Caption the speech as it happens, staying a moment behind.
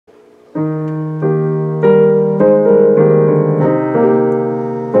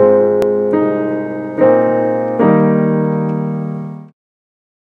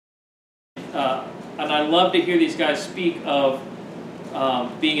love to hear these guys speak of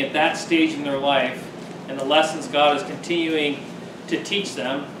being at that stage in their life and the lessons God is continuing to teach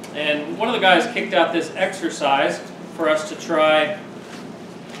them. And one of the guys kicked out this exercise for us to try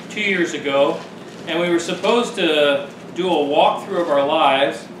 2 years ago, and we were supposed to do a walkthrough of our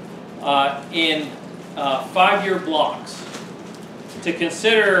lives in 5-year blocks to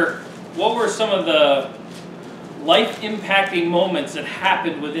consider what were some of the life-impacting moments that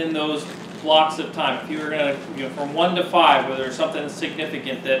happened within those blocks of time. If you were going to, from 1 to 5, whether there's something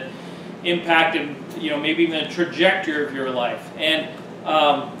significant that impacted, maybe even the trajectory of your life. And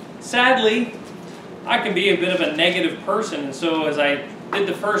sadly, I can be a bit of a negative person, and so as I did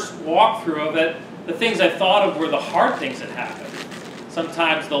the first walkthrough of it, the things I thought of were the hard things that happened.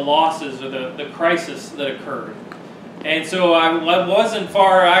 Sometimes the losses or the crisis that occurred. And so I wasn't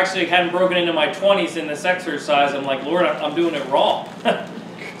far, I actually hadn't broken into my 20s in this exercise. I'm like, Lord, I'm doing it wrong.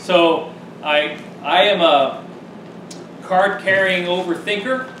 So I am a card-carrying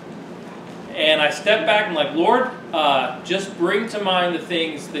overthinker, and I step back and I'm like, Lord, just bring to mind the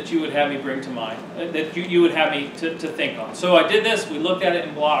things that you would have me bring to mind, that you would have me to think on. So I did this, we looked at it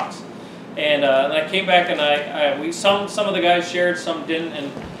in blocks, and I came back and some of the guys shared, some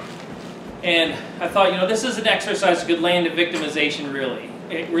didn't, and I thought, this is an exercise that could land to victimization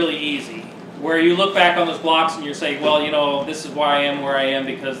really easy, where you look back on those blocks and you're saying, well, this is why I am where I am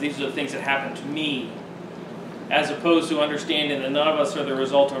because these are the things that happened to me, as opposed to understanding that none of us are the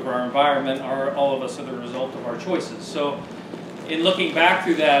result of our environment, or all of us are the result of our choices. So in looking back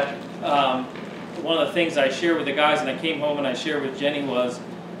through that, one of the things I shared with the guys, and I came home and I shared with Jenny, was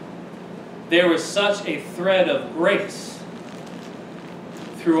there was such a thread of grace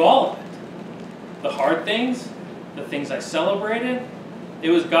through all of it. The hard things, the things I celebrated, it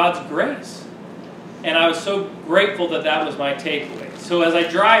was God's grace. And I was so grateful that that was my takeaway. So as I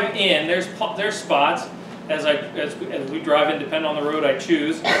drive in, there's spots, as we drive in, depending on the road I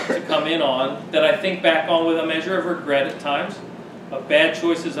choose to come in on, that I think back on with a measure of regret at times, of bad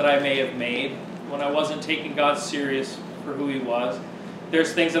choices that I may have made when I wasn't taking God serious for who He was.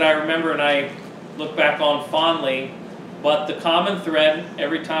 There's things that I remember and I look back on fondly, but the common thread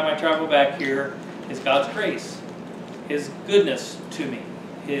every time I travel back here is God's grace, His goodness to me,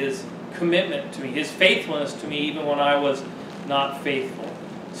 His commitment to me, His faithfulness to me even when I was not faithful.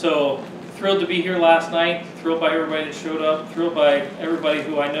 So thrilled to be here last night, thrilled by everybody that showed up, thrilled by everybody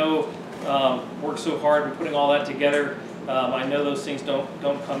who I know worked so hard in putting all that together. I know those things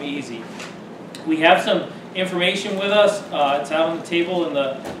don't come easy. We have some information with us. It's out on the table in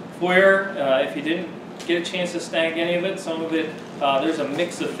the foyer. If you didn't get a chance to snag any of it, some of it, there's a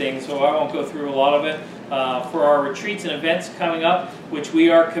mix of things, so I won't go through a lot of it. For our retreats and events coming up, which we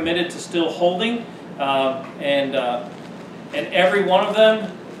are committed to still holding, and every one of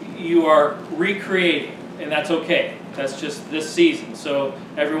them you are recreating, and that's okay. That's just this season. So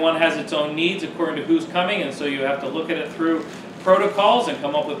everyone has its own needs according to who's coming, and so you have to look at it through protocols and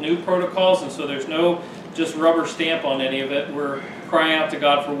come up with new protocols, and so there's no just rubber stamp on any of it. We're crying out to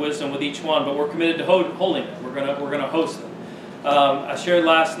God for wisdom with each one, but we're committed to holding it. We're gonna host them. I shared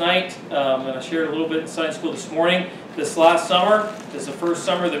last night, and I shared a little bit in Sunday school this morning. This last summer is the first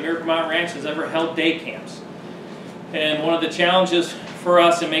summer that Miracle Mountain Ranch has ever held day camps. And one of the challenges for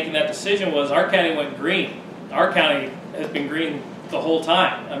us in making that decision was our county went green. Our county has been green the whole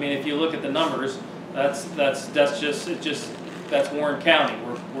time. I mean, if you look at the numbers, that's Warren County.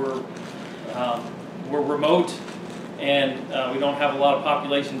 We're remote, and we don't have a lot of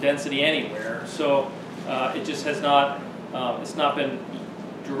population density anywhere. So it just has not. It's not been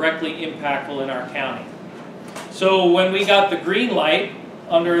directly impactful in our county. So when we got the green light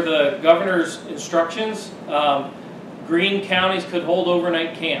under the governor's instructions, green counties could hold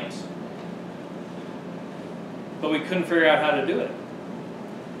overnight camps. But we couldn't figure out how to do it.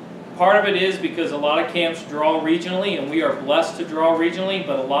 Part of it is because a lot of camps draw regionally, and we are blessed to draw regionally,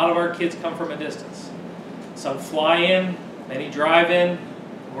 but a lot of our kids come from a distance. Some fly in, many drive in.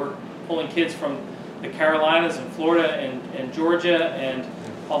 We're pulling kids from the Carolinas and Florida and Georgia and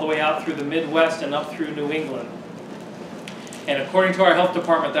all the way out through the Midwest and up through New England. And according to our health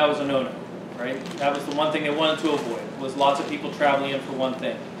department, that was a no-no, right? That was the one thing they wanted to avoid, was lots of people traveling in for one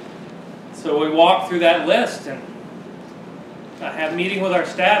thing. So we walked through that list, and I had a meeting with our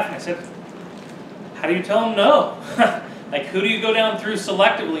staff, and I said, how do you tell them no? Like, who do you go down through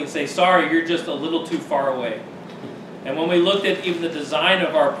selectively and say, sorry, you're just a little too far away? And when we looked at even the design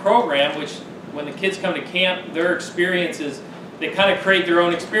of our program, which when the kids come to camp, their experiences, they kind of create their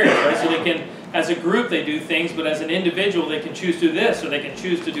own experience, right? So they can, as a group, they do things, but as an individual, they can choose to do this, or they can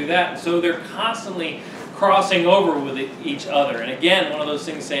choose to do that. And so they're constantly crossing over with each other. And again, one of those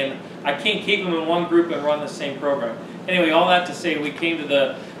things saying, I can't keep them in one group and run the same program. Anyway, all that to say, we came to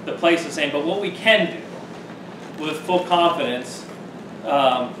the place of saying, but what we can do with full confidence,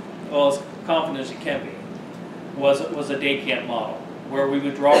 well, as confident as you can be, was a day camp model where we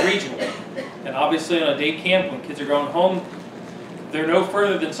would draw regionally. And obviously on a day camp, when kids are going home, they're no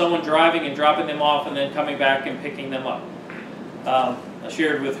further than someone driving and dropping them off and then coming back and picking them up. I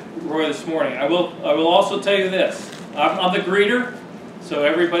shared with Roy this morning. I will also tell you this. I'm the greeter, so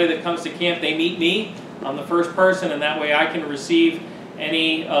everybody that comes to camp, they meet me. I'm the first person, and that way I can receive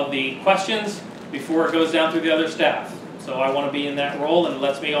any of the questions before it goes down through the other staff. So I want to be in that role, and it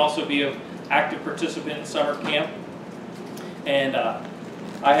lets me also be an active participant in summer camp. And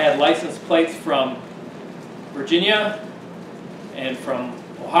I had license plates from Virginia and from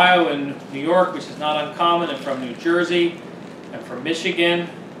Ohio and New York, which is not uncommon, and from New Jersey, and from Michigan,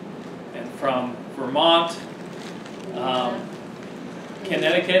 and from Vermont,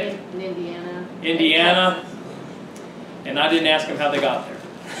 Connecticut, and Indiana, and I didn't ask them how they got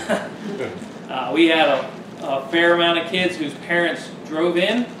there. We had a fair amount of kids whose parents drove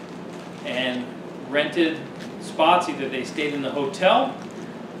in and rented spots. Either they stayed in the hotel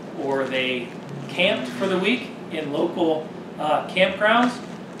or they camped for the week in local campgrounds,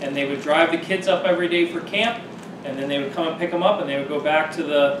 and they would drive the kids up every day for camp, and then they would come and pick them up, and they would go back to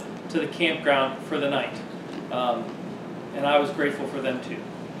the campground for the night. And I was grateful for them too.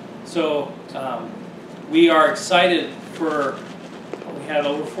 So we are excited for, we had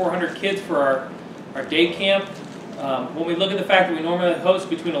over 400 kids for our day camp. When we look at the fact that we normally host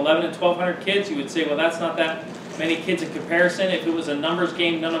between 11 and 1,200 kids, you would say, well, that's not that many kids in comparison. If it was a numbers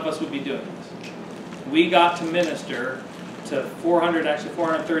game, none of us would be doing this. We got to minister to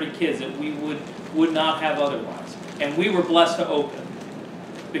 430 kids that we would not have otherwise. And we were blessed to open,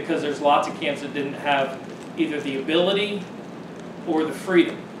 because there's lots of camps that didn't have either the ability or the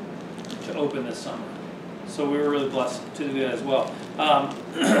freedom to open this summer. So we were really blessed to do that as well.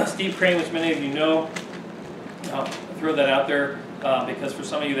 Steve Crane, which many of you know, I'll throw that out there because for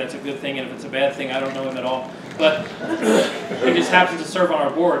some of you that's a good thing, and if it's a bad thing, I don't know him at all. But he just happens to serve on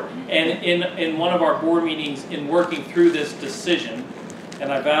our board. And in one of our board meetings, in working through this decision,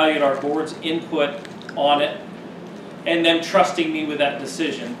 and I valued our board's input on it, and them trusting me with that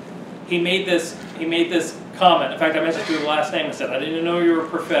decision, he made this comment. In fact, I mentioned to him last name. I said, I didn't know you were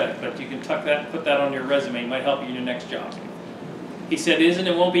prophetic, but you can tuck that, put that on your resume. It might help you in your next job. He said,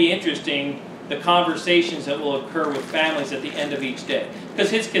 it won't be interesting the conversations that will occur with families at the end of each day?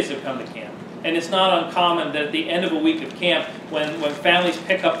 Because his kids have come to camp. And it's not uncommon that at the end of a week of camp, when families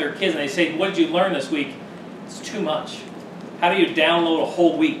pick up their kids and they say, what did you learn this week? It's too much. How do you download a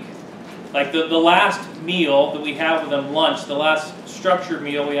whole week? Like the last meal that we have with them, lunch, the last structured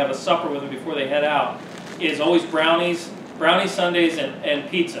meal, we have a supper with them before they head out, is always brownie sundaes and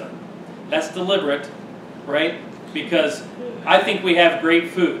pizza. That's deliberate, right? Because I think we have great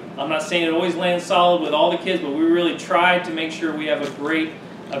food. I'm not saying it always lands solid with all the kids, but we really tried to make sure we have a great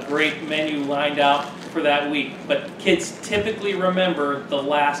menu lined out for that week. But kids typically remember the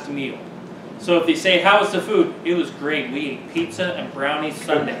last meal. So if they say, how was the food? It was great. We ate pizza and brownie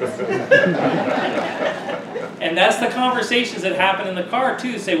sundaes. And that's the conversations that happen in the car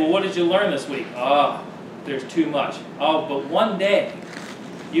too. They say, well, what did you learn this week? Oh, there's too much. Oh, but one day,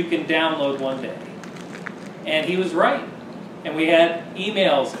 you can download one day. And he was right. And we had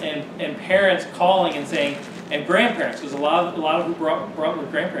emails and parents calling and saying, and grandparents, because a lot of who brought with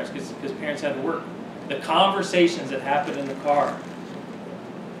grandparents because parents had to work. The conversations that happened in the car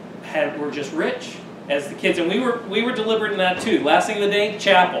were just rich as the kids, and we were deliberate in that too. Last thing of the day,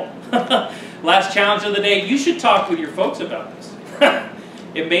 chapel. Last challenge of the day, you should talk with your folks about this.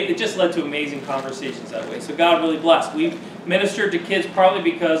 It just led to amazing conversations that way. So God really blessed. We ministered to kids partly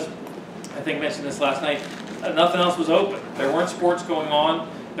because, I think I mentioned this last night, nothing else was open. There weren't sports going on.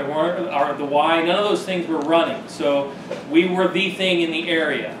 There weren't the Y. None of those things were running. So we were the thing in the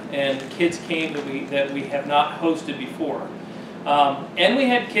area, and kids came that we have not hosted before. And we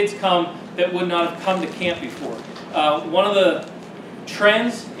had kids come that would not have come to camp before. One of the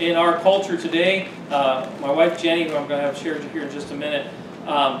trends in our culture today, my wife Jenny, who I'm going to have shared here in just a minute,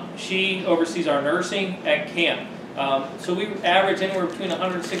 she oversees our nursing at camp. So we average anywhere between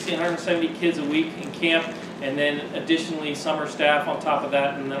 160 and 170 kids a week in camp, and then additionally summer staff on top of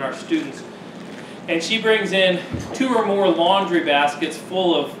that, and then our students. And she brings in 2 or more laundry baskets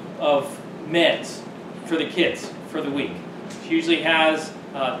full of meds for the kids for the week. She usually has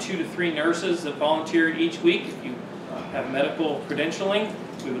 2 to 3 nurses that volunteer each week. If you have medical credentialing,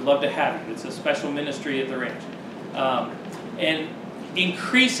 we would love to have you. It's a special ministry at the ranch. And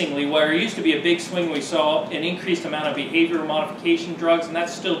increasingly, where there used to be a big swing, we saw an increased amount of behavioral modification drugs, and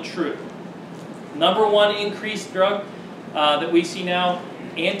that's still true. Number one increased drug that we see now,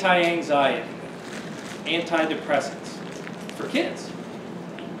 anti-anxiety, antidepressants for kids.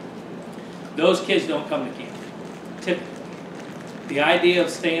 Those kids don't come to camp, typically. The idea of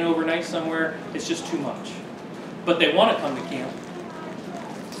staying overnight somewhere is just too much. But they want to come to camp.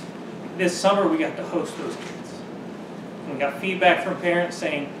 This summer we got to host those kids. We got feedback from parents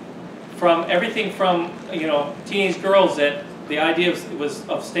saying, from everything from teenage girls that the idea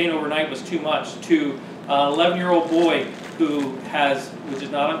of staying overnight was too much, to an 11-year-old boy who has, which is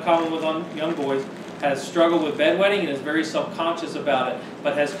not uncommon with young boys, has struggled with bedwetting and is very self-conscious about it,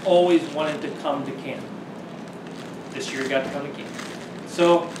 but has always wanted to come to camp. This year he got to come to camp.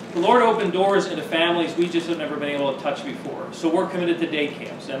 So the Lord opened doors into families we just have never been able to touch before. So we're committed to day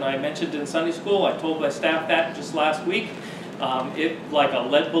camps. And I mentioned in Sunday school, I told my staff that just last week, it like a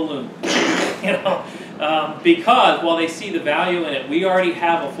lead balloon. Because while they see the value in it, we already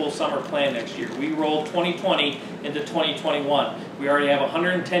have a full summer plan next year. We rolled 2020 into 2021. We already have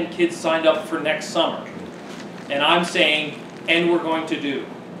 110 kids signed up for next summer. And I'm saying, and we're going to do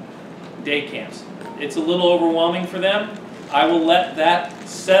day camps. It's a little overwhelming for them. I will let that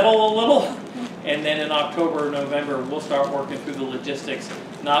settle a little, and then in October or November, we'll start working through the logistics,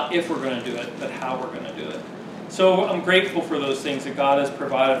 not if we're going to do it, but how we're going to do it. So I'm grateful for those things that God has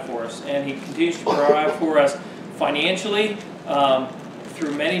provided for us, and He continues to provide for us financially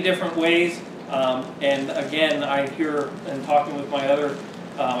through many different ways. And again, I hear, and talking with my other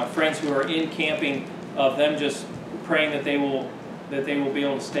my friends who are in camping, of them just praying that they will be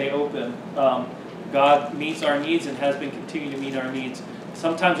able to stay open. God meets our needs and has been continuing to meet our needs,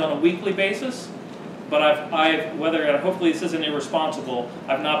 sometimes on a weekly basis, but hopefully this isn't irresponsible,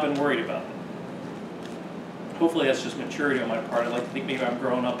 I've not been worried about it. Hopefully that's just maturity on my part. I'd like to think maybe I'm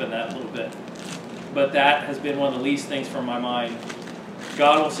growing up in that a little bit. But that has been one of the least things from my mind.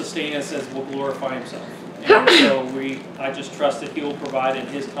 God will sustain us as we'll glorify Himself. And so I just trust that He will provide in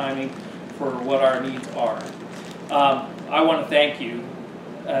His timing for what our needs are. I want to thank you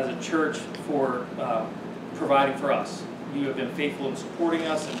as a church for providing for us. You have been faithful in supporting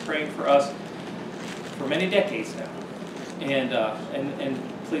us and praying for us for many decades now. And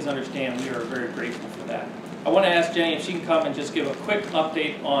please understand, we are very grateful for that. I want to ask Jenny if she can come and just give a quick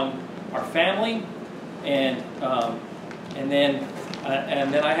update on our family, and then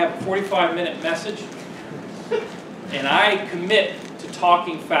I have a 45-minute message, and I commit to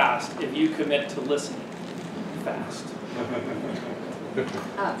talking fast if you commit to listening fast.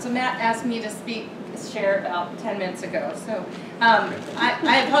 So Matt asked me to share about 10 minutes ago. So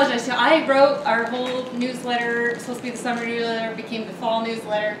I apologize. So I wrote our whole newsletter, supposed to be the summer newsletter, became the fall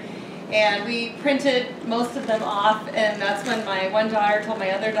newsletter, and we printed most of them off, and that's when my one daughter told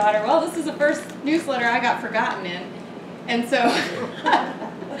my other daughter, well, this is the first newsletter I got forgotten in. And so,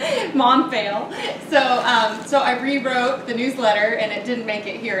 mom fail. So I rewrote the newsletter, and it didn't make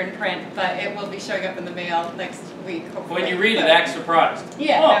it here in print, but it will be showing up in the mail next week, hopefully. When you read it, act surprised.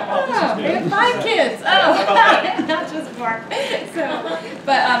 Yeah. We have 5 kids. Oh, not just 4.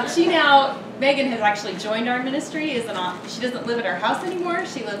 So, Megan has actually joined our ministry. She doesn't live at our house anymore.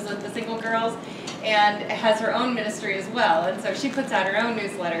 She lives with the single girls and has her own ministry as well. And so she puts out her own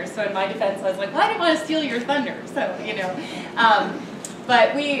newsletter. So in my defense, I was like, well, I didn't want to steal your thunder. So,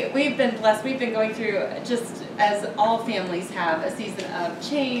 but we've been blessed. We've been going through, just as all families have, a season of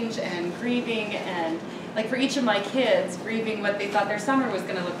change and grieving, and like for each of my kids, grieving what they thought their summer was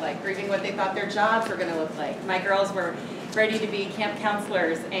going to look like, grieving what they thought their jobs were going to look like. My girls were ready to be camp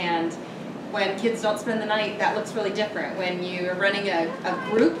counselors, and when kids don't spend the night, that looks really different. When you're running a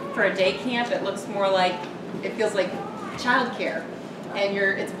group for a day camp, it looks more like, it feels like childcare. And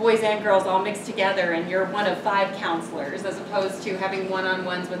it's boys and girls all mixed together, and you're one of 5 counselors, as opposed to having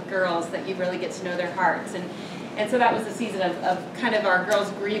one-on-ones with girls that you really get to know their hearts. And so that was a season of kind of our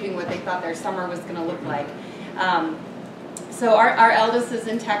girls grieving what they thought their summer was going to look like. So our eldest is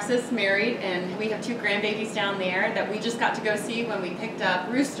in Texas, married, and we have 2 grandbabies down there that we just got to go see when we picked up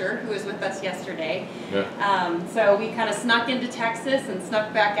Rooster, who was with us yesterday. Yeah. So we kind of snuck into Texas and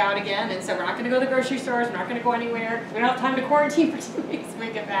snuck back out again, and so we're not going to go to the grocery stores, we're not going to go anywhere. We don't have time to quarantine for 2 weeks when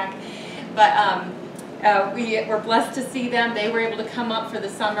we get back. But we were blessed to see them. They were able to come up for the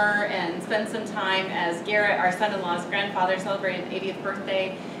summer and spend some time as Garrett, our son-in-law's grandfather, celebrated his 80th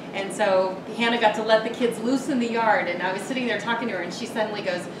birthday. And so Hannah got to let the kids loose in the yard, and I was sitting there talking to her, and she suddenly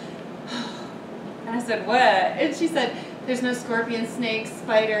goes, oh. And I said, what? And she said, there's no scorpions, snakes,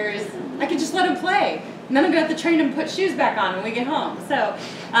 spiders. I can just let them play. And then I'm going to have to train them to put shoes back on when we get home. So,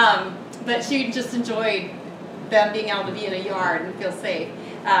 but she just enjoyed them being able to be in a yard and feel safe.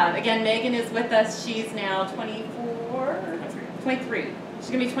 Again, Megan is with us. She's now 23. She's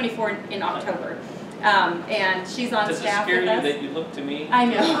going to be 24 in October. And she's on staff with us. Does it scare you that you look to me? I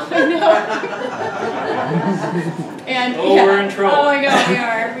know, I know. And we're in trouble. Oh, I know,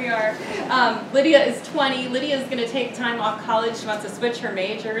 we are. Lydia is 20. Lydia is going to take time off college. She wants to switch her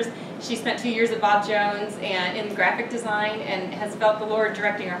majors. She spent 2 years at Bob Jones and in graphic design and has felt the Lord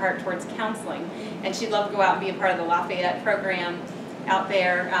directing her heart towards counseling. And she'd love to go out and be a part of the Lafayette program out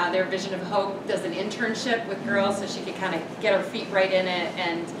there. Their Vision of Hope does an internship with girls so she could kind of get her feet right in it.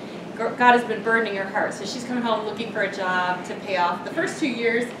 And God has been burdening her heart. So she's coming home looking for a job to pay off the first 2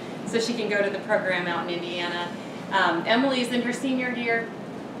 years so she can go to the program out in Indiana. Emily's in her senior year.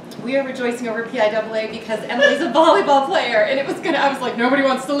 We are rejoicing over PIAA because Emily's a volleyball player, and I was like, nobody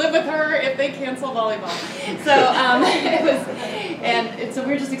wants to live with her if they cancel volleyball. So so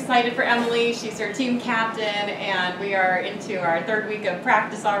we're just excited for Emily. She's her team captain, and we are into our 3rd week of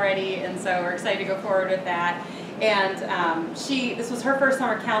practice already, and so we're excited to go forward with that. And this was her first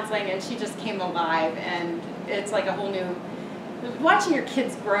summer counseling, and she just came alive, and it's like a whole new, watching your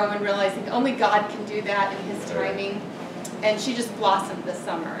kids grow and realizing only God can do that in His timing. And she just blossomed this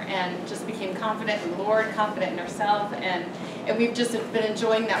summer and just became confident in the Lord, confident in herself, and we've just been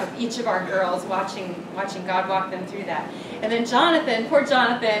enjoying that with each of our girls, watching God walk them through that. And then Jonathan, poor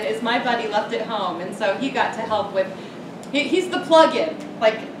Jonathan, is my buddy left at home, and so he got to help with, he's the plug-in.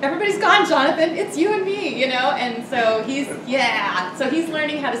 Like, everybody's gone, Jonathan, it's you and me, you know? And so he's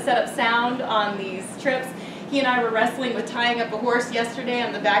learning how to set up sound on these trips. He and I were wrestling with tying up a horse yesterday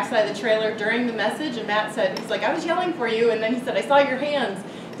on the backside of the trailer during the message, and Matt said, he's like, I was yelling for you, and then he said, I saw your hands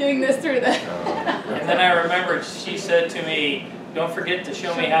doing this through the... And then I remembered she said to me, don't forget to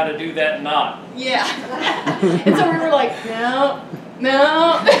show me how to do that knot. Yeah. And so we were like, no.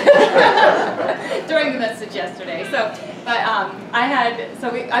 During the message yesterday. So, but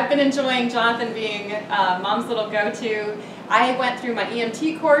I've been enjoying Jonathan being Mom's little go-to. I went through my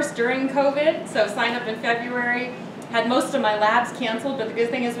EMT course during COVID, so signed up in February. Had most of my labs canceled, but the good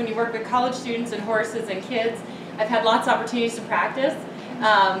thing is when you work with college students and horses and kids, I've had lots of opportunities to practice.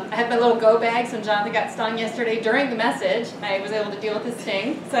 I had my little go bags when Jonathan got stung yesterday during the message. I was able to deal with his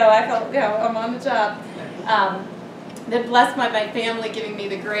sting, so I felt, I'm on the job. Been blessed by my family giving me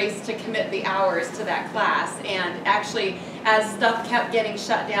the grace to commit the hours to that class, and actually as stuff kept getting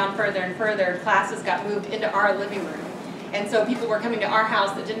shut down further and further, classes got moved into our living room. And so people were coming to our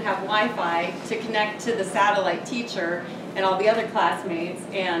house that didn't have Wi-Fi to connect to the satellite teacher and all the other classmates.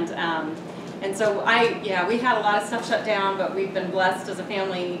 And so we had a lot of stuff shut down, but we've been blessed as a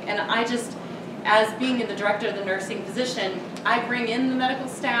family. And I just, as being in the director of the nursing position, I bring in the medical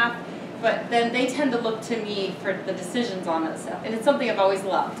staff, but then they tend to look to me for the decisions on that stuff. And it's something I've always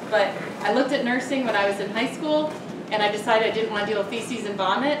loved. But I looked at nursing when I was in high school, and I decided I didn't want to deal with feces and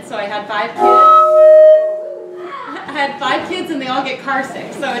vomit, so I had 5 kids, and they all get car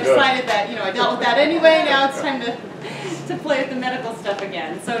sick. So I decided that, I dealt with that anyway. Now it's time to play with the medical stuff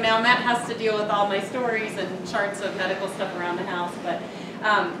again. So now Matt has to deal with all my stories and charts of medical stuff around the house. But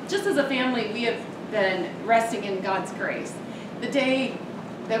just as a family, we have been resting in God's grace. The day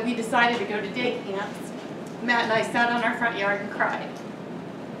that we decided to go to day camps, Matt and I sat on our front yard and cried.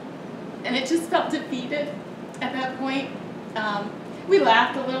 And it just felt defeated at that point. We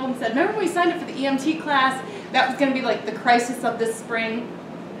laughed a little and said, remember when we signed up for the EMT class? That was going to be like the crisis of this spring.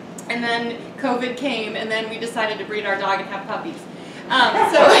 And then COVID came, and then we decided to breed our dog and have puppies. So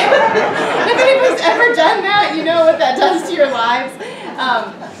if anybody's ever done that, you know what that does to your lives.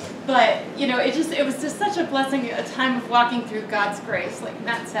 But it was just such a blessing, a time of walking through God's grace. Like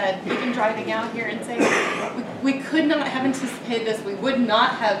Matt said, even driving out here and saying, we could not have anticipated this. We would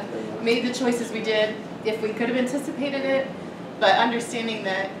not have made the choices we did if we could have anticipated it. But understanding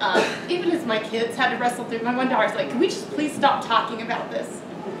that even as my kids had to wrestle through, my one daughter's like, can we just please stop talking about this?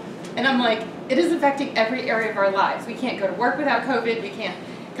 And I'm like, it is affecting every area of our lives. We can't go to work without COVID. We can't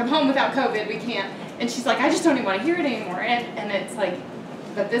come home without COVID. We can't. And she's like, I just don't even want to hear it anymore. And it's like,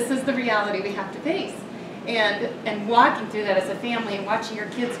 but this is the reality we have to face. And walking through that as a family and watching your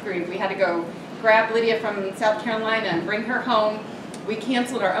kids grieve. We had to go grab Lydia from South Carolina and bring her home. We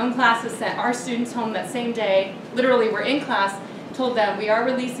canceled our own classes, sent our students home that same day. Literally, we're in class, told them, we are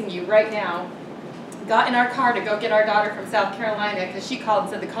releasing you right now. Got in our car to go get our daughter from South Carolina because she called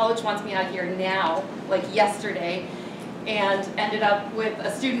and said, the college wants me out here now, like yesterday. And ended up with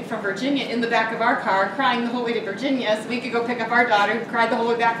a student from Virginia in the back of our car crying the whole way to Virginia so we could go pick up our daughter who cried the whole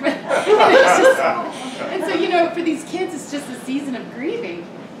way back. And so, for these kids, it's just a season of grieving.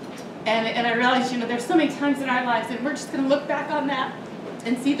 And I realized, there's so many times in our lives, and we're just going to look back on that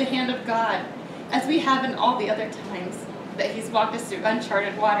and see the hand of God as we have in all the other times that he's walked us through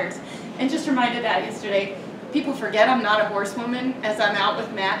uncharted waters. And just reminded that yesterday, people forget I'm not a horsewoman as I'm out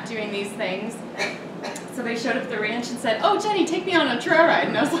with Matt doing these things. So they showed up at the ranch and said, "Oh, Jenny, take me on a trail ride."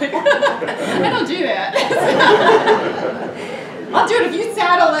 And I was like, I don't do that. I'll do it if you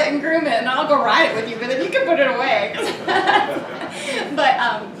saddle it and groom it, and I'll go ride it with you, but then you can put it away. But,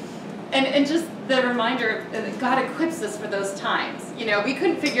 and just the reminder that God equips us for those times. You know, we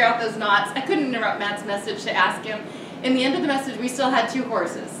couldn't figure out those knots. I couldn't interrupt Matt's message to ask him. In the end of the message, we still had 2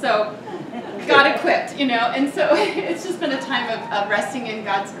 horses. So God equipped, you know. And so it's just been a time of resting in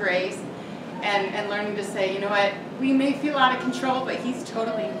God's grace and learning to say, you know what, we may feel out of control, but he's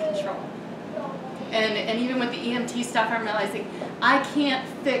totally in control. And even with the EMT stuff, I'm realizing I can't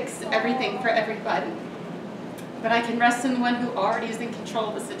fix everything for everybody. But I can rest in the one who already is in control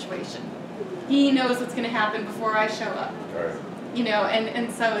of the situation. He knows what's going to happen before I show up. Right. You know,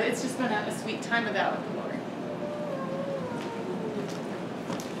 and so it's just been a sweet time of that with the Lord.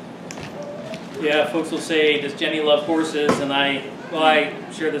 Yeah, folks will say, does Jenny love horses? And I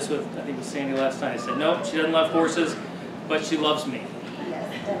shared this with, I think it was Sandy last night. I said, nope, she doesn't love horses, but she loves me.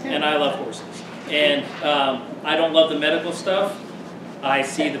 And I love horses. And I don't love the medical stuff. I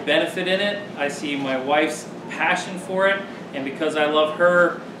see the benefit in it. I see my wife's passion for it. And because I love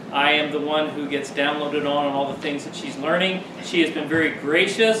her, I am the one who gets downloaded on all the things that she's learning. She has been very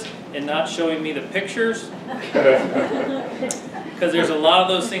gracious in not showing me the pictures. Because there's a lot of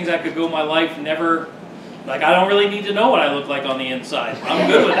those things I could go my life never, like I don't really need to know what I look like on the inside. I'm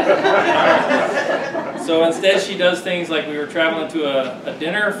good with it. So instead she does things like we were traveling to a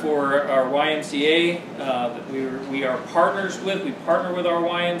dinner for our YMCA that we are partners with. We partner with our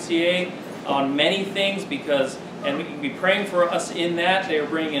YMCA on many things because, and we can be praying for us in that. They are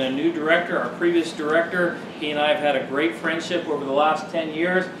bringing in a new director. Our previous director, he and I have had a great friendship over the last 10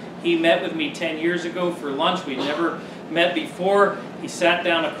 years. He met with me 10 years ago for lunch. We'd never met before. He sat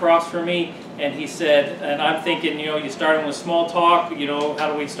down across from me and he said, and I'm thinking, you know, you starting with small talk, you know,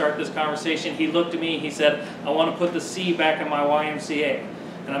 how do we start this conversation? He looked at me and he said, I want to put the C back in my YMCA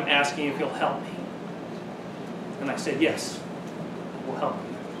and I'm asking if you'll help me. And I said, yes, we'll help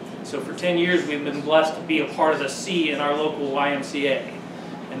you. So for 10 years we've been blessed to be a part of the C in our local YMCA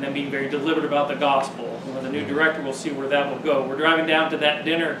and then being very deliberate about the gospel. And with the new director, we'll see where that will go. We're driving down to that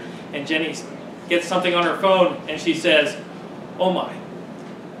dinner and Jenny gets something on her phone and she says, oh my.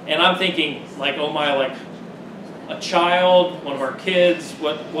 And I'm thinking, like, oh my, like a child, one of our kids,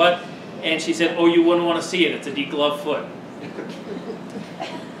 what? And she said, oh, you wouldn't want to see it. It's a degloved foot.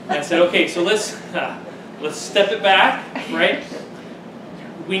 And I said, okay, so let's step it back, right?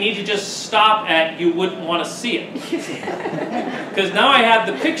 We need to just stop at you wouldn't want to see it. Because now I have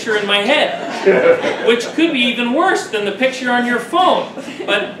the picture in my head, which could be even worse than the picture on your phone.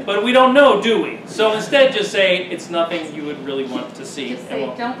 But we don't know, do we? So instead just say, it's nothing you would really want to see. Just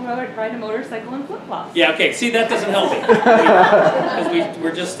say, don't ride a motorcycle in flip-flops. Yeah, okay, see, that doesn't help me. Because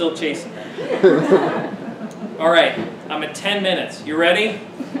we're just still chasing that. All right, I'm at 10 minutes. You ready?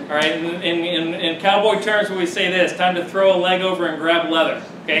 All right, in cowboy terms, we say this, time to throw a leg over and grab leather.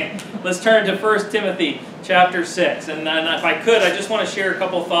 Okay, let's turn to 1 Timothy chapter 6. And if I could, I just want to share a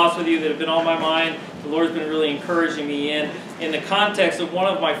couple of thoughts with you that have been on my mind. The Lord's been really encouraging me in the context of one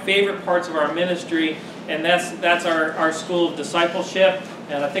of my favorite parts of our ministry, and that's our school of discipleship.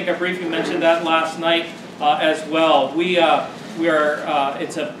 And I think I briefly mentioned that last night as well.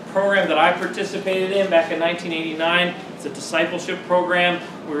 It's a program that I participated in back in 1989. It's a discipleship program.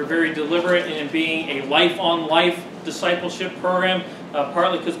 We were very deliberate in being a life-on-life discipleship program,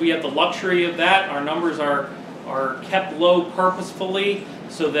 partly because we have the luxury of that. Our numbers are kept low purposefully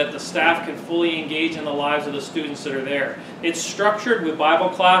so that the staff can fully engage in the lives of the students that are there. It's structured with Bible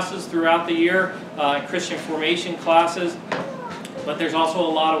classes throughout the year, Christian formation classes, but there's also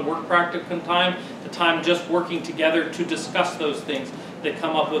a lot of work practical time, the time just working together to discuss those things that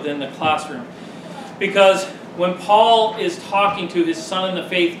come up within the classroom. Because when Paul is talking to his son in the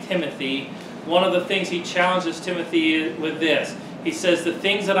faith, Timothy, one of the things he challenges Timothy with this. He says, the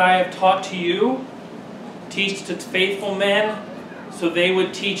things that I have taught to you, teach to faithful men, so they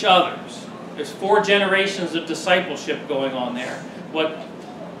would teach others. There's 4 generations of discipleship going on there. What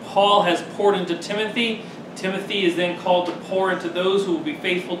Paul has poured into Timothy, Timothy is then called to pour into those who will be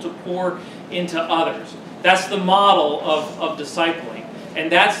faithful to pour into others. That's the model of discipling. And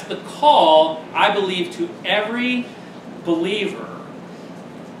that's the call, I believe, to every believer.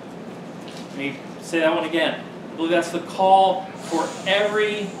 Let me say that one again. I believe that's the call for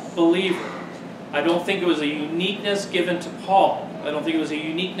every believer. I don't think it was a uniqueness given to Paul. I don't think it was a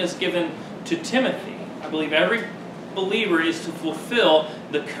uniqueness given to Timothy. I believe every believer is to fulfill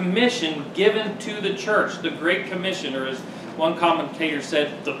the commission given to the church, the Great Commission, or as one commentator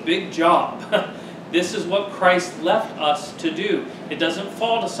said, the big job. This is what Christ left us to do. It doesn't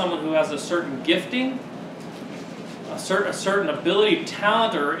fall to someone who has a certain gifting, a certain ability,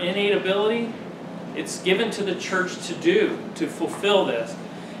 talent, or innate ability. It's given to the church to do, to fulfill this.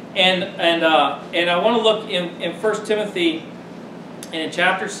 And I want to look in 1 Timothy and in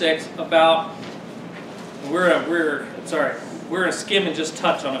chapter 6 about, we're going to skim and just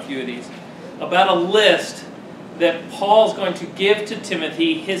touch on a few of these, about a list that Paul's going to give to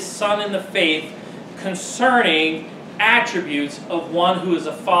Timothy, his son in the faith, concerning attributes of one who is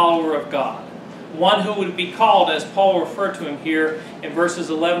a follower of God. One who would be called, as Paul referred to him here in verses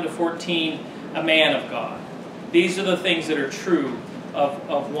 11 to 14, a man of God. These are the things that are true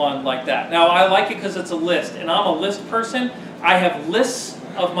of one like that. Now, I like it because it's a list, and I'm a list person. I have lists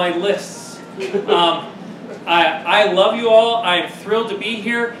of my lists. I love you all. I am thrilled to be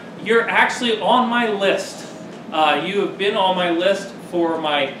here. You're actually on my list. You have been on my list for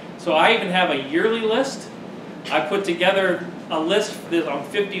my... So I even have a yearly list. I put together a list. I'm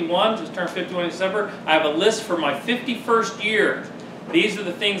 51, just turned 51 in December. I have a list for my 51st year. These are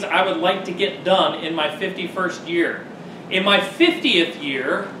the things I would like to get done in my 51st year. In my 50th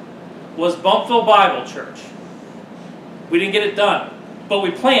year was Bumpville Bible Church. We didn't get it done, but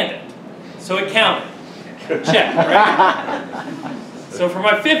we planned it, so it counted. Check, right? So for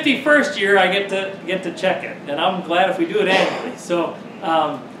my 51st year, I get to check it, and I'm glad if we do it annually. So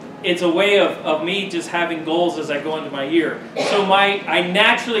it's a way of me just having goals as I go into my year. So I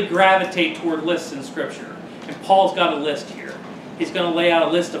naturally gravitate toward lists in Scripture, and Paul's got a list here. He's going to lay out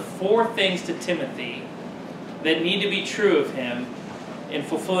a list of 4 things to Timothy that need to be true of him in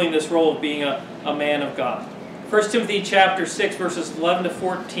fulfilling this role of being a man of God. 1 Timothy chapter 6, verses 11 to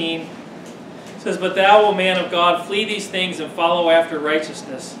 14 says, "But thou, O man of God, flee these things and follow after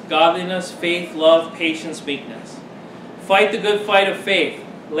righteousness, godliness, faith, love, patience, meekness. Fight the good fight of faith.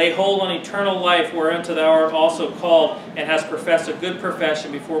 Lay hold on eternal life, whereunto thou art also called, and hast professed a good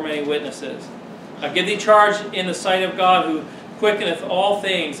profession before many witnesses. I give thee charge in the sight of God, who quickeneth all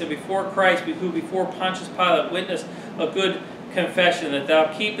things, and before Christ, who before Pontius Pilate witnessed a good confession, that thou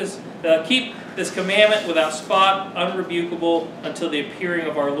keep this commandment without spot, unrebukable, until the appearing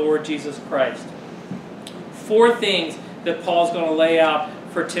of our Lord Jesus Christ." 4 things that Paul's going to lay out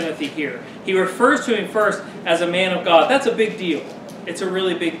for Timothy here. He refers to him first as a man of God. That's a big deal. It's a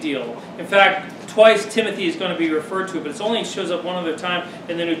really big deal. In fact, twice Timothy is going to be referred to, but it only shows up one other time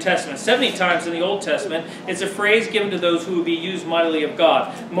in the New Testament. 70 times in the Old Testament. It's a phrase given to those who would be used mightily of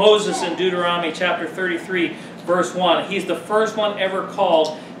God. Moses in Deuteronomy chapter 33, verse 1. He's the first one ever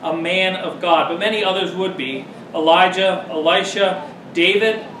called a man of God, but many others would be. Elijah, Elisha,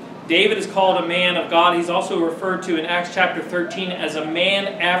 David. David is called a man of God. He's also referred to in Acts chapter 13 as a man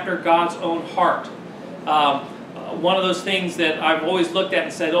after God's own heart. One of those things that I've always looked at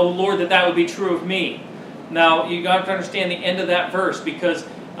and said, oh Lord, that would be true of me. Now, you got to understand the end of that verse, because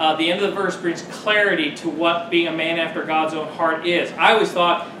the end of the verse brings clarity to what being a man after God's own heart is. I always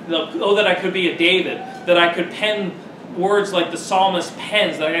thought, oh, that I could be a David, that I could pen words like the psalmist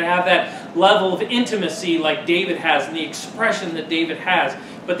pens, that I could have that level of intimacy like David has and the expression that David has.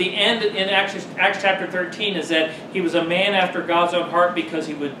 But the end in Acts chapter 13 is that he was a man after God's own heart because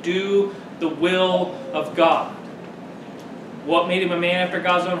he would do the will of God. What made him a man after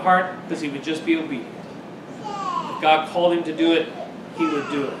God's own heart? Because he would just be obedient. If God called him to do it, he would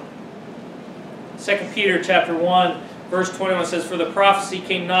do it. 2 Peter chapter 1, verse 21 says, "For the prophecy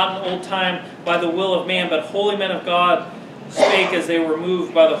came not in old time by the will of man, but holy men of God spake as they were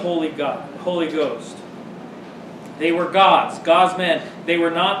moved by the Holy Ghost." They were God's men. They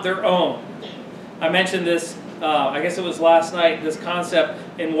were not their own. I mentioned this, I guess it was last night, this concept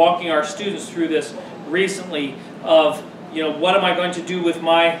in walking our students through this recently of, what am I going to do with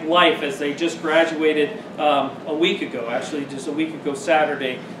my life, as they just graduated a week ago. Actually, just a week ago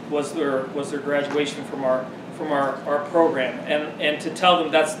Saturday was their graduation from our program, and to tell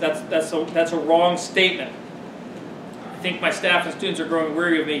them that's a wrong statement. I think my staff and students are growing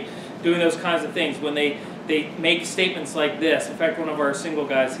weary of me doing those kinds of things when they make statements like this. In fact, one of our single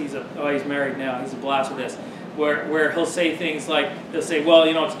guys, he's married now. He's a blast with this, where he'll say things like, he'll say, "Well,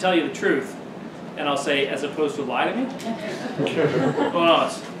 to tell you the truth." And I'll say, "As opposed to lie to me?" Well,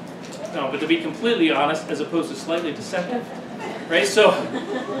 no, but to be completely honest, as opposed to slightly deceptive, right? So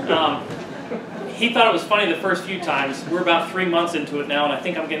he thought it was funny the first few times. We're about 3 months into it now, and I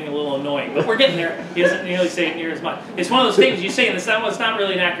think I'm getting a little annoying, but we're getting there. He doesn't nearly say it near as much. It's one of those things you say, and it's not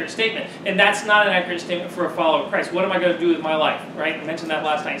really an accurate statement, and that's not an accurate statement for a follower of Christ. What am I going to do with my life, right? I mentioned that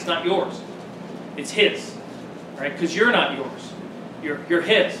last night. It's not yours. It's his, right? Because you're not yours. You're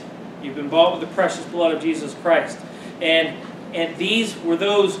his. You've been bought with the precious blood of Jesus Christ. And these were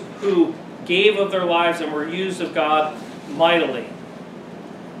those who gave of their lives and were used of God mightily.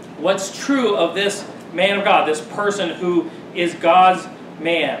 What's true of this man of God, this person who is God's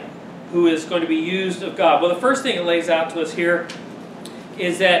man, who is going to be used of God? Well, the first thing it lays out to us here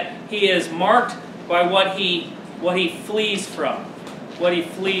is that he is marked by what he flees from. What he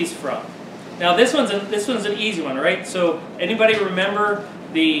flees from. Now this one's an easy one, right? So anybody remember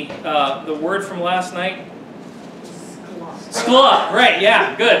the word from last night? Skla, right,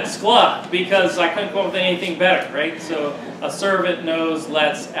 yeah, good, skla, because I couldn't come up with anything better, right? So a servant knows,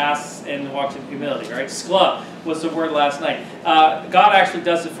 lets, asks, and walks in humility, right? Skla was the word last night. God actually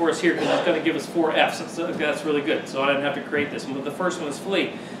does it for us here because He's going to give us 4 F's. So that's really good, so I didn't have to create this one. But the first one is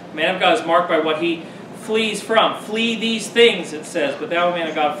flee. Man of God is marked by what he flees from. Flee these things, it says, but thou, man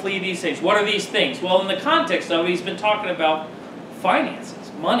of God, flee these things. What are these things? Well, in the context of it, he's been talking about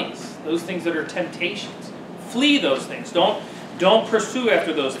finances, monies, those things that are temptations. Flee those things. Don't pursue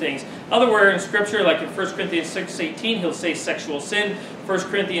after those things. Otherwhere in Scripture, like in 1 Corinthians 6:18, he'll say sexual sin. 1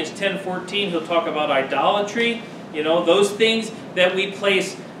 Corinthians 10:14, he'll talk about idolatry. You know, those things that we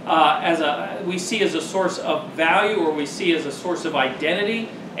place we see as a source of value, or we see as a source of identity.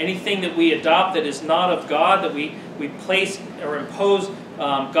 Anything that we adopt that is not of God, that we place or impose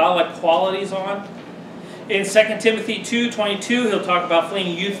godlike qualities on. In 2 Timothy 2:22, he'll talk about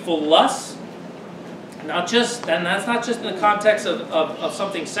fleeing youthful lusts. And that's not just in the context of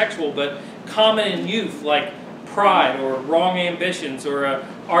something sexual, but common in youth, like pride or wrong ambitions or an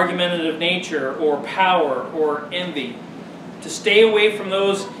argumentative nature or power or envy. To stay away from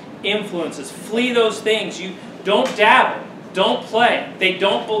those influences. Flee those things. You don't dabble. Don't play. They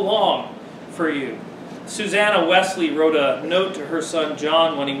don't belong for you. Susanna Wesley wrote a note to her son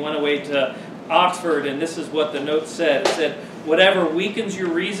John when he went away to Oxford, and this is what the note said. It said, "Whatever weakens your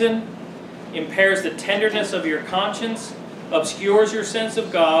reason, impairs the tenderness of your conscience, obscures your sense of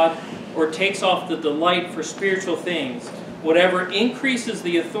God, or takes off the delight for spiritual things, whatever increases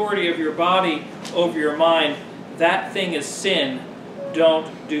the authority of your body over your mind, that thing is sin. Don't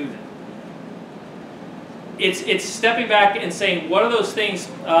do that." It's stepping back and saying, what are those things?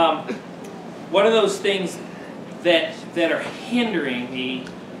 What are those things that are hindering me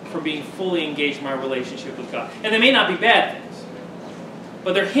from being fully engaged in my relationship with God? And they may not be bad things,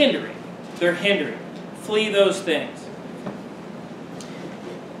 but they're hindering. They're hindering. Flee those things.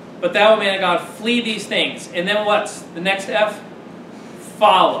 But thou, man of God, flee these things. And then what's the next F?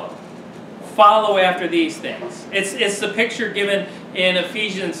 Follow. Follow after these things. It's the picture given in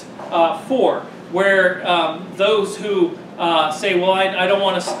Ephesians 4, where those who say, "Well, I don't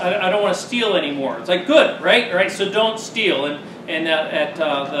want to steal anymore." It's like, good, right? Right. So don't steal. And at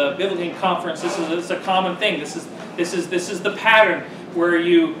the Biblical Conference, this is a common thing. This is the pattern where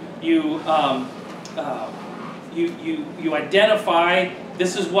you identify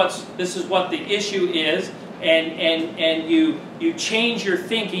this is what the issue is, and you change your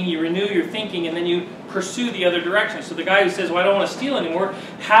thinking, you renew your thinking, and then you pursue the other direction. So the guy who says, "Well, I don't want to steal anymore,"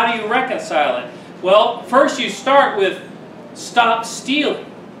 how do you reconcile it? Well, first you start with stop stealing,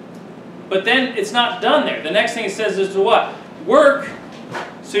 but then it's not done there. The next thing it says is to what? Work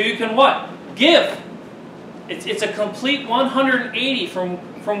so you can what? Give. It's a complete 180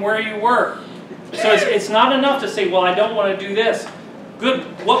 from where you were. So it's not enough to say, "Well, I don't want to do this." Good.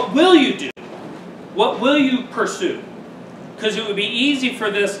 What will you do? What will you pursue? Because it would be easy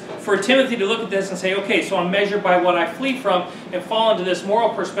for Timothy to look at this and say, "Okay, so I'm measured by what I flee from," and fall into this moral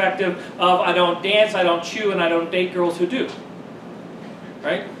perspective of I don't dance, I don't chew, and I don't date girls who do.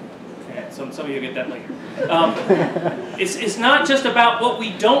 Right? Yeah, some of you get that later. It's not just about what we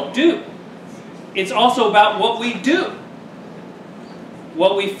don't do. It's also about what we do.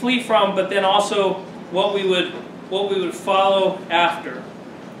 What we flee from, but then also what we would follow after.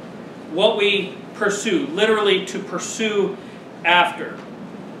 What we pursue, literally to pursue after.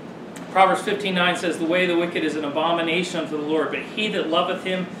 Proverbs 15:9 says, "The way of the wicked is an abomination unto the Lord, but he loveth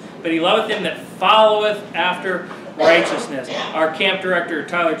him that followeth after righteousness." Our camp director,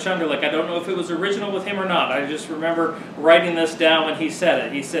 Tyler Chunderlich, I don't know if it was original with him or not. I just remember writing this down when he said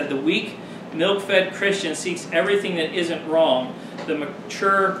it. He said, "The weak, milk-fed Christian seeks everything that isn't wrong. The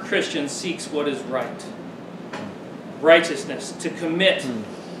mature Christian seeks what is right." Righteousness, to commit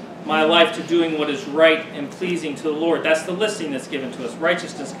my life to doing what is right and pleasing to the Lord. That's the listing that's given to us.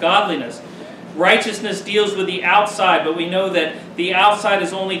 Righteousness, godliness. Righteousness deals with the outside, but we know that the outside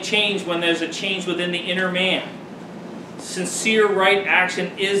is only changed when there's a change within the inner man. Sincere right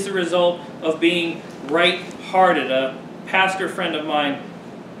action is the result of being right-hearted. A pastor friend of mine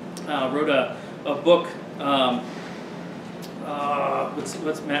wrote a book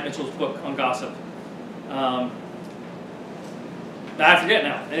What's Matt Mitchell's book on gossip? I forget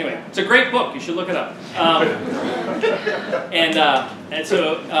now. Anyway, it's a great book. You should look it up. And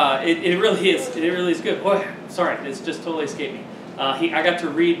so it really is. It really is good. Boy, sorry, it's just totally escaped me. I got to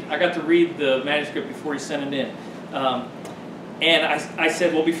read the manuscript before he sent it in. And I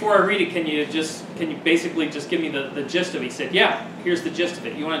said, well, before I read it, can you basically just give me the gist of it? He said, yeah, here's the gist of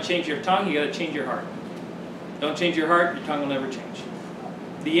it. You want to change your tongue, you got to change your heart. Don't change your heart, your tongue will never change.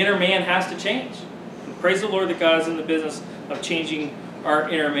 The inner man has to change. And praise the Lord that God is in the business of changing our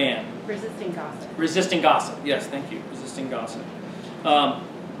inner man. Resisting gossip. Resisting gossip. Yes, thank you. Resisting gossip.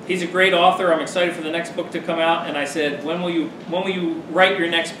 He's a great author. I'm excited for the next book to come out. And I said, when will you write your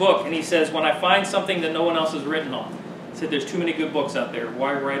next book? And he says, when I find something that no one else has written on. He said, there's too many good books out there.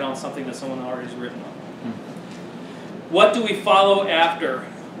 Why write on something that someone already has written on? What do we follow after?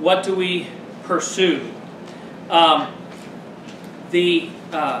 What do we pursue?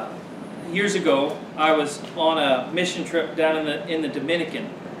 Years ago, I was on a mission trip down in the Dominican,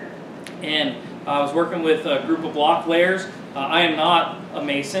 and I was working with a group of block layers. I am not a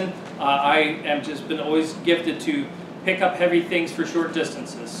mason. I am just been always gifted to pick up heavy things for short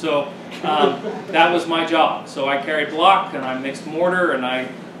distances. So that was my job. So I carried block, and I mixed mortar, and I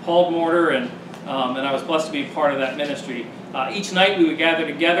hauled mortar, and I was blessed to be part of that ministry. Each night we would gather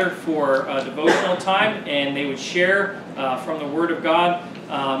together for a devotional time, and they would share from the Word of God,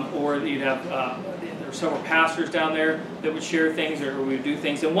 or you'd have there were several pastors down there that would share things, or we would do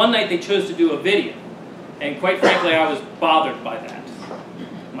things. And one night they chose to do a video, and quite frankly, I was bothered by that.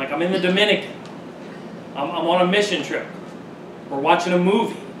 I'm like, I'm in the Dominican. I'm on a mission trip. We're watching a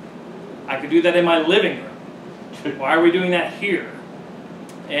movie. I could do that in my living room. Why are we doing that here?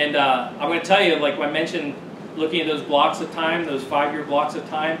 And I'm going to tell you, like I mentioned, looking at those blocks of time, those 5-year blocks of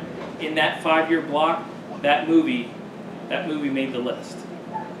time, in that 5-year block, that movie made the list.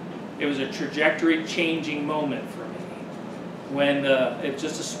 It was a trajectory-changing moment for me. When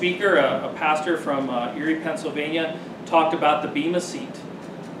just a speaker, a pastor from Erie, Pennsylvania, talked about the bema seat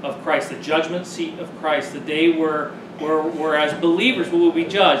of Christ, the judgment seat of Christ, the day where as believers we will be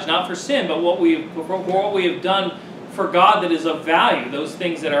judged, not for sin, but what we have done for God that is of value, those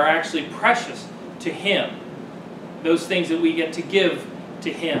things that are actually precious to Him, those things that we get to give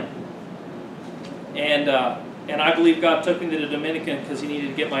to Him. And I believe God took me to the Dominican because He needed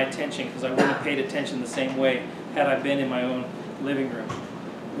to get my attention, because I wouldn't have paid attention the same way had I been in my own living room.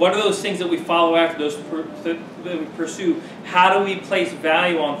 What are those things that we follow after, those that we pursue? How do we place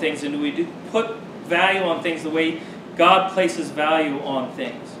value on things, and do we put value on things the way God places value on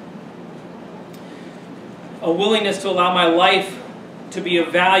things? A willingness to allow my life to be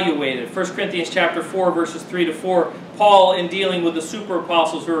evaluated. 1 Corinthians chapter 4, verses 3 to 4. Paul, in dealing with the super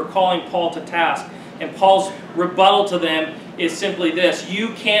apostles who are calling Paul to task, and Paul's rebuttal to them is simply this: you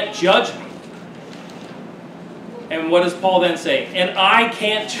can't judge me. And what does Paul then say? And I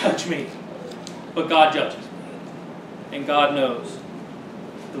can't judge me, but God judges me. And God knows.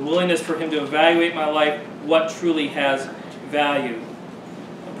 The willingness for Him to evaluate my life, what truly has value.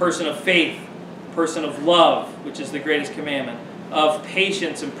 A person of faith, a person of love, which is the greatest commandment, of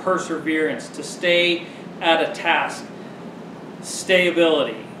patience and perseverance, to stay at a task,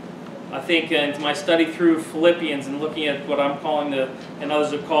 stayability. I think in my study through Philippians and looking at what I'm calling and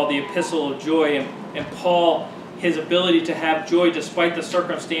others have called the Epistle of Joy, and Paul, his ability to have joy despite the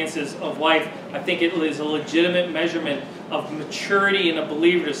circumstances of life, I think it is a legitimate measurement of maturity in a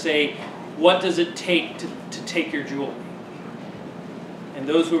believer to say, what does it take to take your joy? And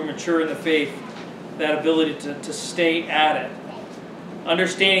those who are mature in the faith, that ability to stay at it.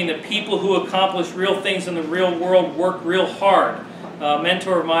 Understanding that people who accomplish real things in the real world work real hard. A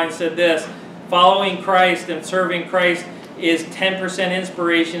mentor of mine said this: following Christ and serving Christ is 10%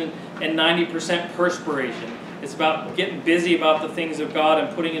 inspiration and 90% perspiration. It's about getting busy about the things of God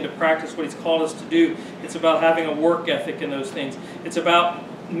and putting into practice what He's called us to do. It's about having a work ethic in those things. It's about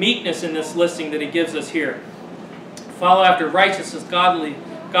meekness in this listing that He gives us here. Follow after righteousness,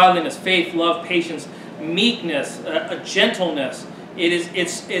 godliness, faith, love, patience, meekness, a gentleness.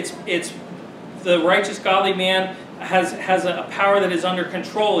 It's the righteous, godly man has a power that is under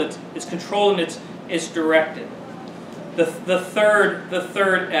control. It's controlled and it's directed. The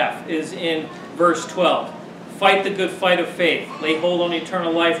third F is in verse 12. Fight the good fight of faith. Lay hold on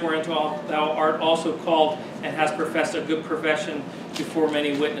eternal life, whereunto thou art also called, and hast professed a good profession before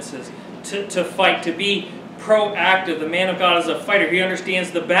many witnesses. To fight, to be proactive. The man of God is a fighter. He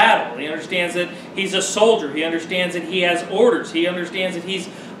understands the battle. He understands that he's a soldier. He understands that he has orders. He understands that he's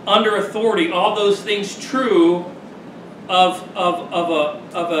under authority. All those things true a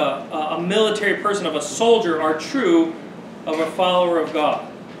military person, of a soldier, are true of a follower of God.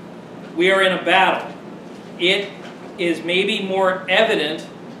 We are in a battle. It is maybe more evident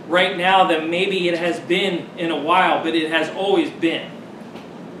right now than maybe it has been in a while, but it has always been.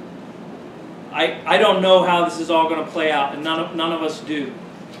 I don't know how this is all going to play out, and none of us do.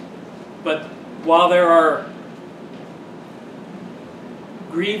 But while there are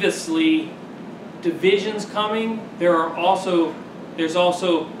grievously divisions coming, there's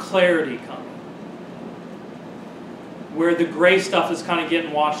also clarity coming, where the gray stuff is kind of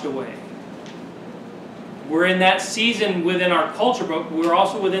getting washed away. We're in that season within our culture, but we're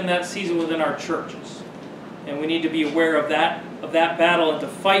also within that season within our churches. And we need to be aware of that battle and to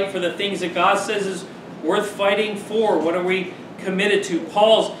fight for the things that God says is worth fighting for. What are we committed to?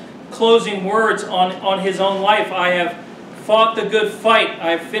 Paul's closing words on his own life: I have fought the good fight, I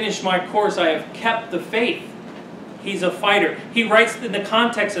have finished my course, I have kept the faith. He's a fighter. He writes in the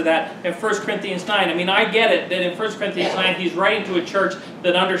context of that in 1 Corinthians 9. I mean, I get it that in 1 Corinthians 9 he's writing to a church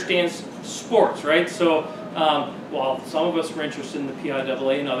that understands sports, right? So, while some of us were interested in the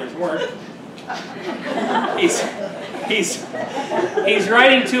PIAA and others weren't, he's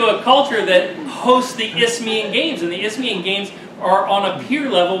writing to a culture that hosts the Isthmian Games, and the Isthmian Games are on a peer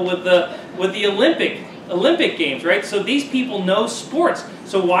level with the Olympic Games, right? So these people know sports.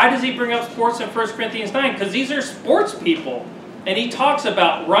 So why does he bring up sports in 1 Corinthians 9? Because these are sports people. And he talks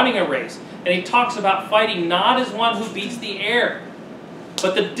about running a race. And he talks about fighting not as one who beats the air,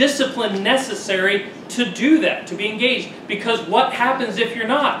 but the discipline necessary to do that, to be engaged. Because what happens if you're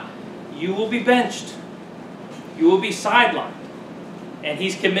not? You will be benched. You will be sidelined. And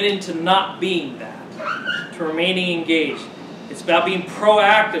he's committed to not being that, to remaining engaged. It's about being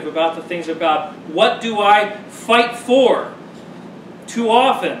proactive about the things of God. What do I fight for? Too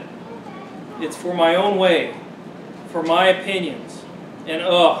often, it's for my own way, for my opinions, and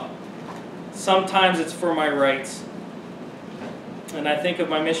sometimes it's for my rights. And I think of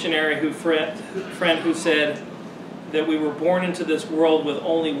my missionary friend who said that we were born into this world with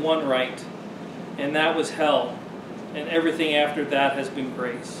only one right, and that was hell, and everything after that has been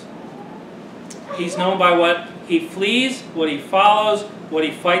grace. He's known by what he flees, what he follows, what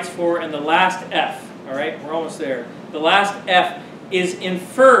he fights for, and the last F. All right, we're almost there. The last F is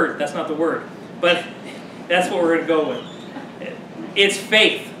inferred. That's not the word, but that's what we're going to go with. It's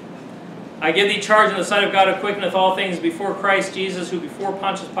faith. I give thee charge in the sight of God who quickeneth all things, before Christ Jesus, who before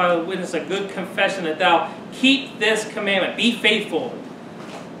Pontius Pilate witnessed a good confession, that thou keep this commandment. Be faithful,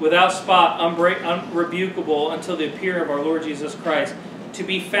 without spot, unrebukable, until the appearing of our Lord Jesus Christ. To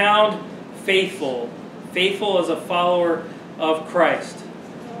be found faithful. Faithful as a follower of Christ.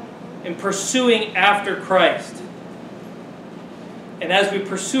 In pursuing after Christ. And as we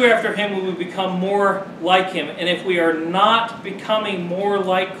pursue after Him, we will become more like Him. And if we are not becoming more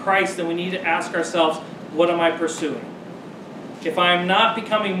like Christ, then we need to ask ourselves, what am I pursuing? If I am not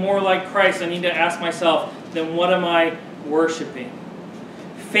becoming more like Christ, I need to ask myself, then what am I worshiping?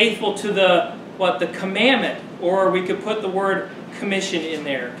 Faithful to the commandment, or we could put the word commission in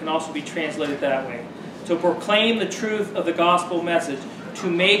there. It can also be translated that way. To proclaim the truth of the gospel message, to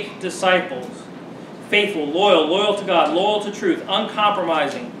make disciples. Faithful, loyal to God, loyal to truth,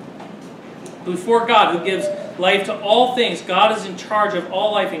 uncompromising. Before God, who gives life to all things, God is in charge of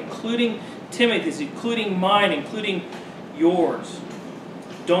all life, including Timothy's, including mine, including yours.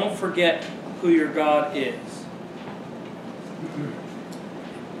 Don't forget who your God is.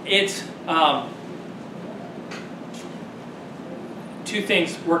 It's two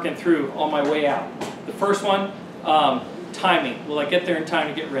things working through on my way out. The first one, timing. Will I get there in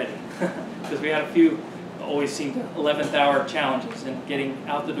time to get ready? Because we had a few, always seemed 11th hour challenges in getting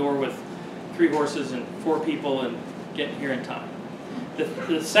out the door with 3 horses and 4 people and getting here in time.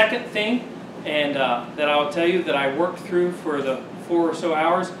 The second thing, and that I will tell you that I worked through for the 4 or so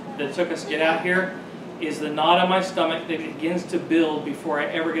hours that it took us to get out here, is the knot in my stomach that begins to build before I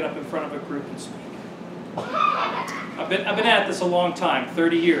ever get up in front of a group and speak. I've been at this a long time,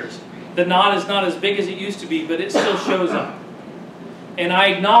 30 years. The knot is not as big as it used to be, but it still shows up. And I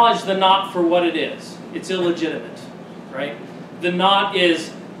acknowledge the knot for what it is. It's illegitimate, right? The knot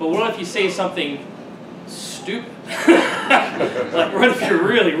is, but what if you say something stupid? Like, what if you're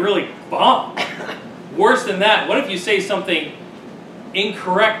really, really bummed? Worse than that, what if you say something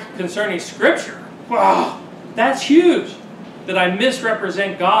incorrect concerning Scripture? Wow, that's huge. That I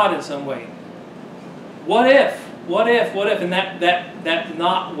misrepresent God in some way. What if? What if? What if? And that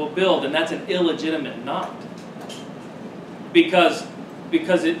knot will build, and that's an illegitimate knot. Because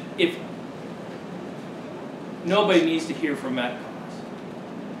if nobody needs to hear from Matt Collins.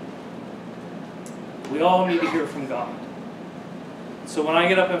 We all need to hear from God. So when I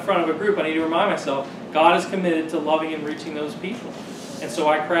get up in front of a group, I need to remind myself, God is committed to loving and reaching those people. And so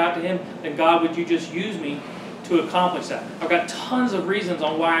I cry out to Him, then God, would you just use me to accomplish that? I've got tons of reasons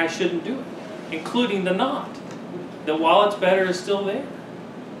on why I shouldn't do it, including the not. That while it's better is still there.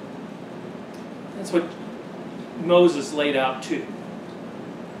 That's what Moses laid out too.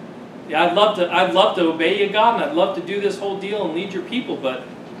 Yeah, I'd love to obey you, God, and I'd love to do this whole deal and lead your people, but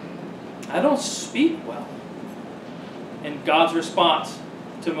I don't speak well. And God's response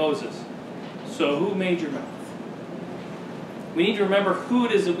to Moses, so who made your mouth? We need to remember who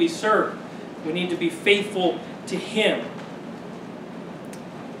it is that we serve. We need to be faithful to Him.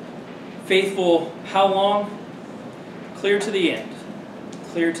 Faithful how long? Clear to the end.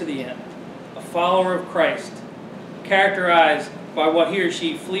 Clear to the end. A follower of Christ, characterized by what he or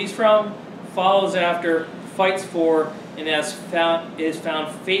she flees from, follows after, fights for, and is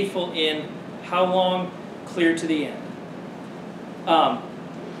found faithful in how long? Clear to the end.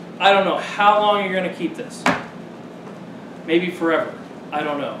 I don't know how long you're going to keep this. Maybe forever. I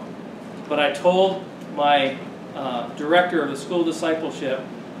don't know. But I told my director of the School of Discipleship,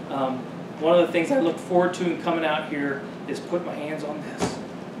 one of the things I look forward to in coming out here is put my hands on this.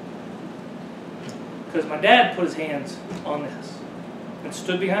 Because my dad put his hands on this and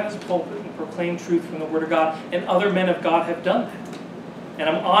stood behind his pulpit and proclaimed truth from the Word of God, and other men of God have done that. And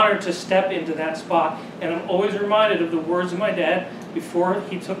I'm honored to step into that spot, and I'm always reminded of the words of my dad before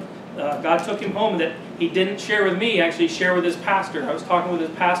God took him home, that he didn't share with me, actually share with his pastor. I was talking with his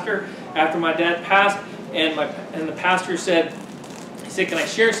pastor after my dad passed, and the pastor said, can I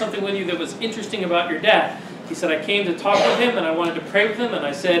share something with you that was interesting about your dad? He said, I came to talk with him and I wanted to pray with him, and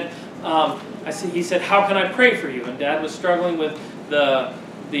I said, he said, how can I pray for you? And Dad was struggling with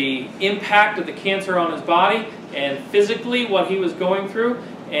the impact of the cancer on his body and physically what he was going through.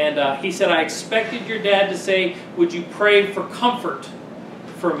 And he said, I expected your dad to say, would you pray for comfort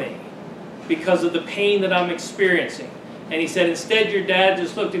for me because of the pain that I'm experiencing? And he said, instead your dad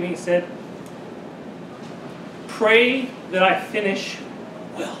just looked at me and said, pray that I finish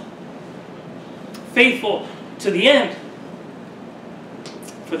well, faithful to the end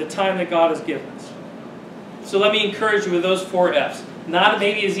for the time that God has given us. So let me encourage you with those 4 F's. Not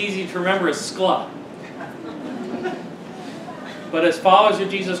maybe as easy to remember as SCLA. But as followers of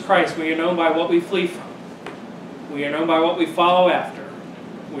Jesus Christ, we are known by what we flee from. We are known by what we follow after.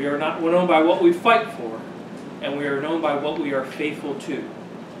 We're known by what we fight for. And we are known by what we are faithful to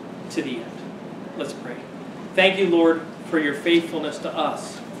the end. Let's pray. Thank you, Lord, for your faithfulness to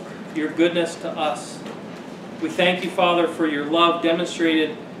us, your goodness to us. We thank you, Father, for your love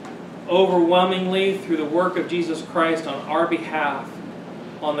demonstrated overwhelmingly through the work of Jesus Christ on our behalf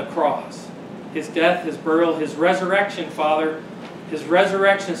on the cross. His death, his burial, his resurrection, Father, his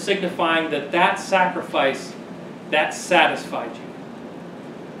resurrection signifying that sacrifice, that satisfied you.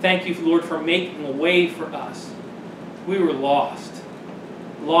 Thank you, Lord, for making a way for us. We were lost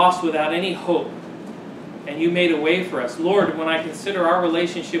without any hope, and you made a way for us. Lord, when I consider our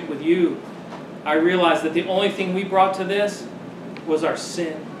relationship with you, I realize that the only thing we brought to this was our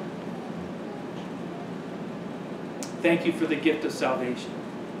sin. Thank you for the gift of salvation.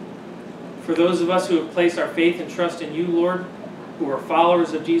 For those of us who have placed our faith and trust in you, Lord, who are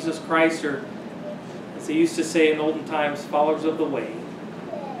followers of Jesus Christ, or as they used to say in olden times, followers of the way,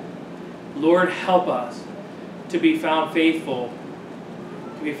 Lord, help us to be found faithful,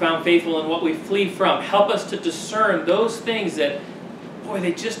 in what we flee from. Help us to discern those things that, boy,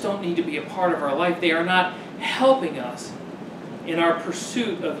 they just don't need to be a part of our life. They are not helping us in our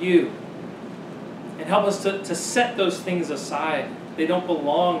pursuit of you. And help us to set those things aside. They don't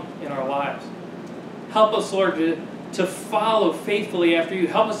belong in our lives. Help us, Lord, to follow faithfully after you.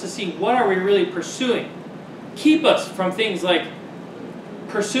 Help us to see what are we really pursuing. Keep us from things like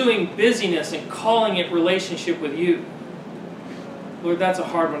pursuing busyness and calling it relationship with you. Lord, that's a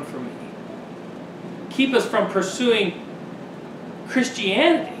hard one for me. Keep us from pursuing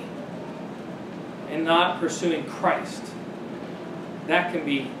Christianity and not pursuing Christ. That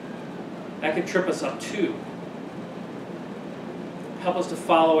can trip us up too. Help us to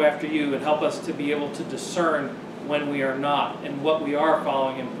follow after you, and help us to be able to discern when we are not and what we are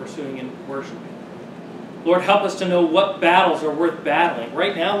following and pursuing and worshiping. Lord, help us to know what battles are worth battling.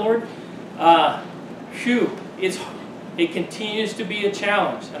 Right now, Lord, it continues to be a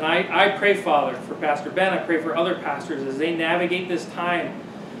challenge. And I pray, Father, for Pastor Ben. I pray for other pastors as they navigate this time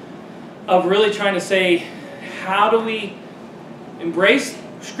of really trying to say, how do we embrace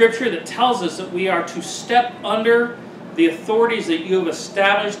Scripture that tells us that we are to step under the authorities that you have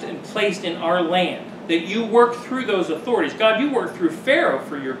established and placed in our land, that you work through those authorities. God, you work through Pharaoh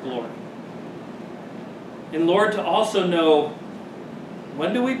for your glory. And Lord, to also know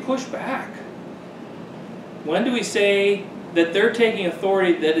When do we push back? When do we say that they're taking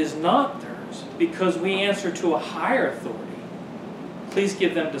authority that is not theirs because we answer to a higher authority? Please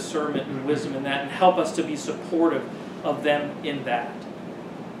give them discernment and wisdom in that, and help us to be supportive of them in that.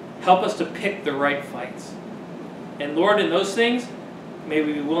 Help us to pick the right fights. And Lord, in those things, may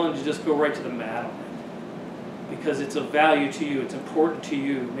we be willing to just go right to the mat on it, because it's of value to you, it's important to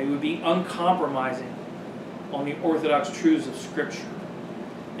you. May we be uncompromising on the orthodox truths of Scripture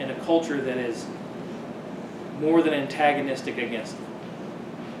in a culture that is more than antagonistic against them.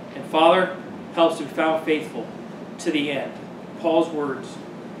 And Father, help us to be found faithful to the end. Paul's words,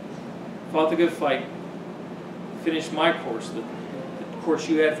 fought the good fight, finished my course, the course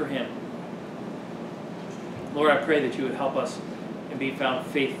you had for him. Lord, I pray that you would help us and be found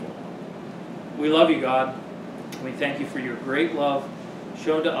faithful. We love you, God, and we thank you for your great love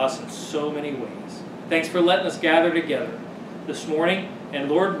shown to us in so many ways. Thanks for letting us gather together this morning, and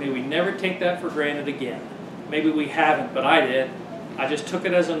Lord, may we never take that for granted again. Maybe we haven't, but I did. I just took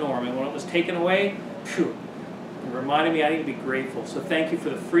it as a norm, and when it was taken away, phew, it reminded me I need to be grateful. So thank you for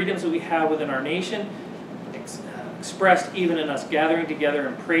the freedoms that we have within our nation, expressed even in us gathering together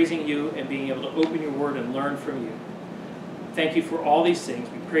and praising you and being able to open your word and learn from you. Thank you for all these things.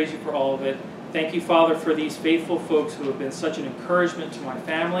 We praise you for all of it. Thank you, Father, for these faithful folks who have been such an encouragement to my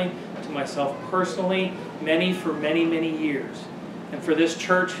family, to myself personally, many for many, many years. And for this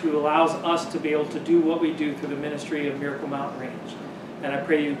church who allows us to be able to do what we do through the ministry of Miracle Mountain Range. And I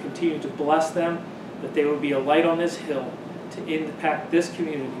pray you continue to bless them, that they will be a light on this hill to impact this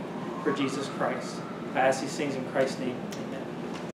community for Jesus Christ. I ask these things in Christ's name. Amen.